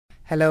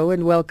Hello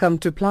and welcome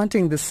to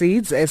Planting the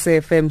Seeds,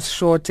 SAfm's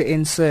short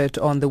insert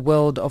on the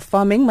world of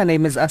farming. My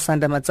name is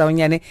Asanda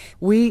Matsaunyane.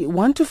 We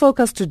want to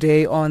focus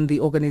today on the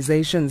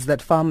organizations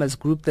that farmers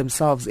group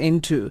themselves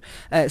into.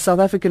 South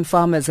African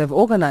farmers have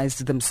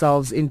organized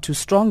themselves into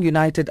strong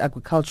united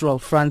agricultural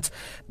fronts.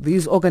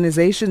 These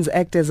organizations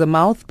act as a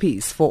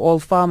mouthpiece for all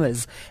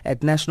farmers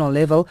at national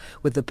level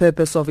with the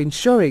purpose of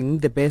ensuring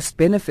the best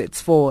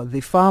benefits for the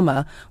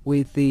farmer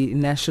with the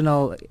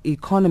national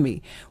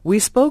economy. We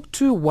spoke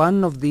to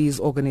one of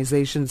these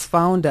organization's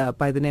founder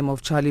by the name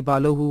of Charlie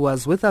Barlow, who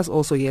was with us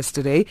also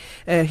yesterday.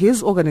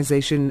 His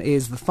organization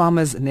is the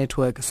Farmers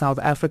Network South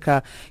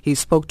Africa. He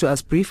spoke to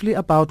us briefly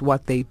about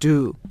what they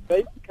do.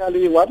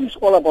 Basically, what is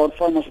all about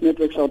Farmers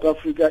Network South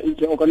Africa is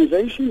the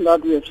organization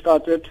that we have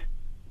started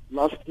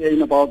last year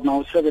in about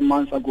now 7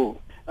 months ago.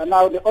 And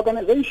now the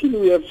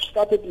organization we have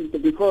started is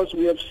because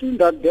we have seen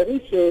that there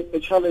is a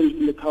challenge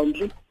in the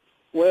country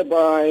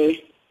whereby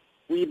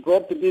we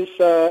brought these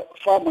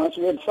farmers,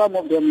 where some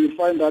of them you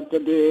find that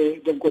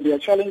they've got their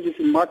challenges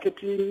in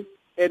marketing,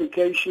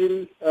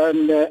 education,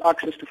 and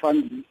access to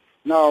funding.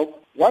 Now,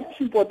 what's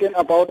important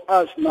about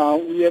us now,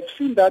 we have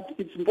seen that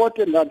it's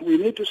important that we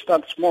need to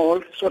start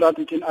small so that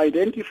we can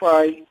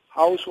identify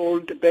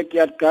household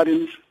backyard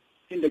gardens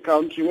in the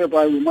country,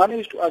 whereby we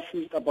manage to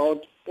assist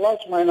about plus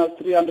minus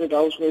 300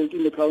 households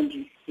in the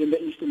country, in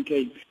the Eastern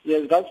Cape.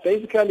 Yes, that's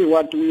basically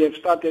what we have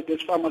started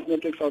as Farmers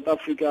Network South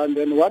Africa, and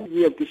then what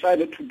we have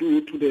decided to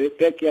do to the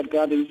backyard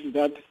gardens is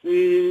that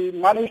we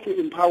managed to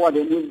empower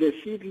them with the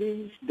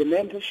seedlings, the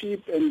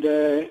mentorship,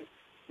 and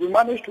we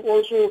managed to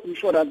also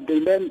ensure that they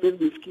learn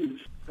business skills.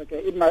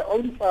 Okay, in my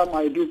own farm,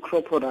 I do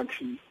crop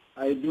production.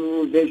 I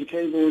do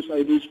vegetables,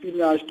 I do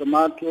spinach,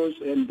 tomatoes,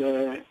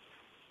 and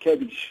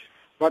cabbage.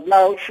 But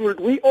now, should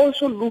we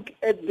also look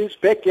at these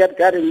backyard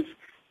gardens,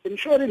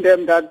 ensuring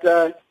them that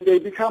they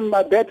become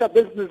better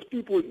business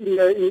people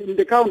in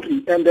the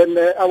country, and then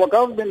our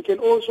government can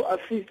also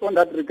assist on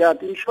that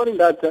regard, ensuring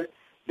that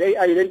they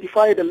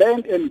identify the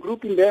land and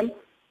grouping them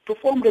to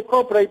form the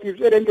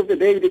cooperatives. At the end of the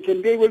day, they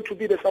can be able to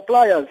be the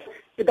suppliers.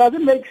 It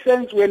doesn't make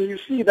sense when you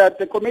see that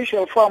the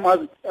commercial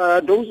farmers,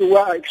 those who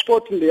are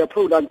exporting their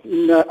products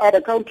in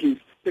other countries,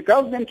 the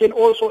government can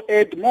also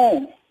add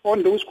more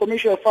on those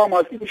commercial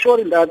farmers,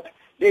 ensuring that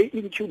they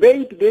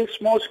incubate these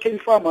small-scale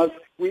farmers.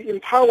 We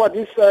empower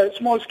these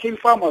small-scale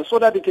farmers so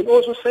that they can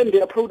also send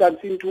their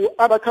products into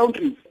other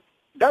countries.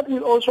 That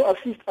will also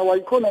assist our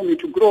economy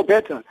to grow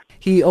better.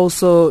 He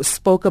also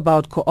spoke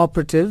about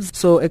cooperatives.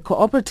 So a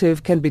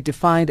cooperative can be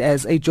defined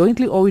as a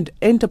jointly owned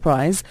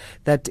enterprise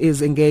that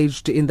is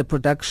engaged in the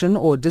production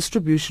or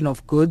distribution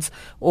of goods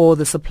or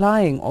the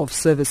supplying of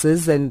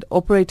services and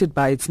operated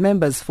by its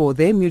members for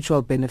their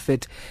mutual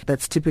benefit.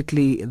 That's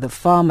typically the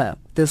farmer.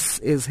 This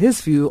is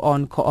his view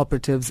on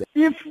cooperatives.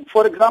 If,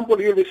 for example,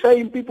 you'll be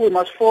saying people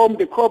must form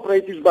the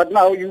cooperatives, but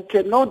now you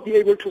cannot be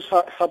able to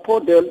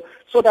support them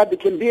so that they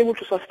can be able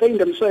to sustain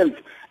themselves.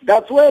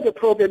 That's where the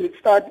problem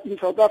starts in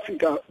South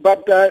Africa.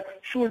 But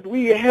should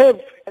we have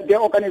the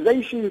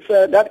organizations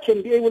that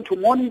can be able to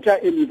monitor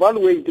and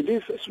evaluate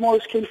these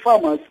small-scale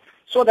farmers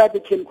so that they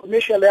can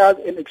commercialize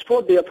and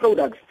export their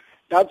products?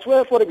 That's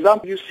where, for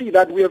example, you see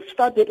that we have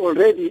started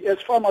already as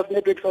Farmers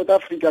Network South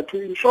Africa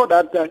to ensure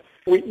that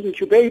we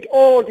incubate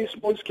all these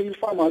small-scale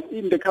farmers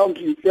in the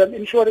country and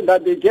ensuring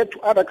that they get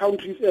to other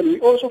countries, and we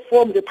also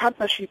form the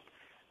partnership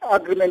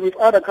agreement with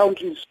other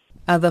countries.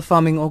 Other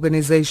farming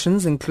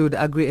organizations include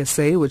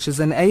Agri-SA, which is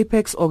an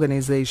apex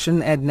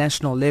organization at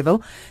national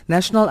level,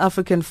 National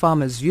African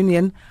Farmers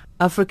Union,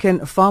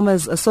 African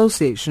Farmers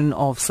Association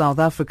of South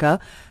Africa,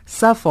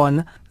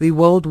 SAfm, the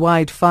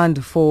Worldwide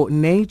Fund for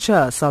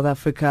Nature South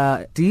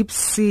Africa, Deep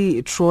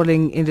Sea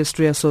Trawling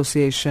Industry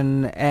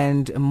Association,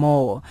 and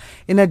more.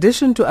 In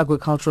addition to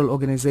agricultural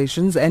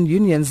organizations and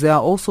unions, there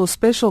are also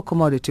special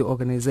commodity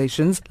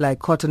organizations like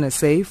Cotton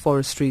SA,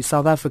 Forestries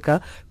South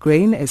Africa,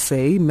 Grain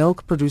SA,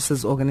 Milk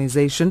Producers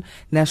Organization,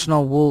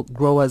 National Wool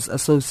Growers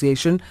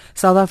Association,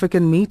 South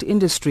African Meat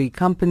Industry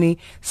Company,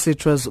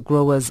 Citrus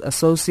Growers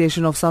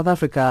Association of South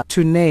Africa,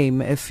 to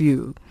name a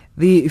few.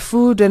 The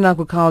Food and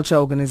Agriculture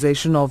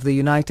Organization of the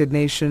United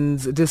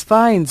Nations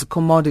defines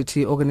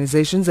commodity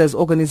organizations as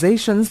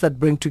organizations that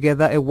bring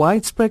together a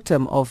wide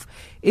spectrum of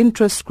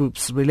interest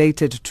groups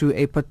related to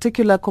a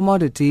particular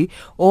commodity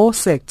or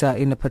sector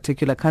in a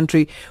particular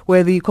country,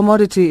 where the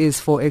commodity is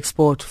for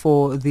export,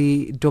 for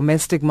the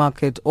domestic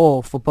market,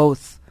 or for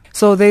both.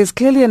 So there's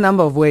clearly a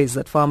number of ways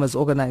that farmers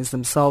organize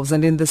themselves,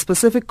 and in the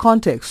specific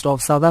context of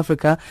South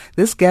Africa,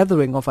 this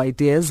gathering of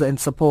ideas and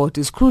support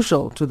is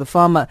crucial to the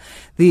farmer.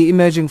 The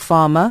emerging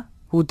farmer,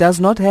 who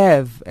does not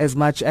have as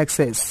much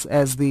access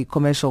as the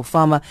commercial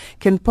farmer,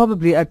 can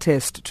probably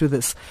attest to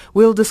this.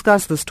 We'll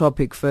discuss this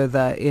topic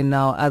further in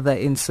our other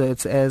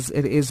inserts, as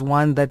it is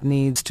one that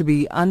needs to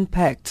be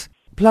unpacked.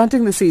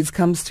 Planting the Seeds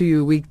comes to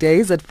you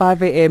weekdays at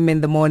 5 a.m.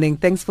 in the morning.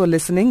 Thanks for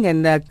listening,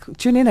 and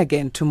tune in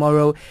again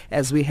tomorrow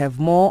as we have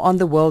more on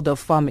the world of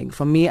farming.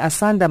 From me,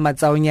 Asanda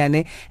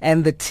Matsaunyane,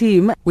 and the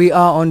team, we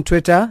are on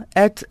Twitter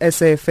at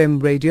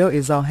SAfm Radio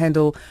is our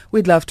handle.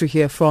 We'd love to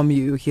hear from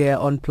you here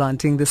on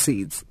Planting the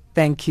Seeds.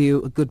 Thank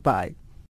you. Goodbye.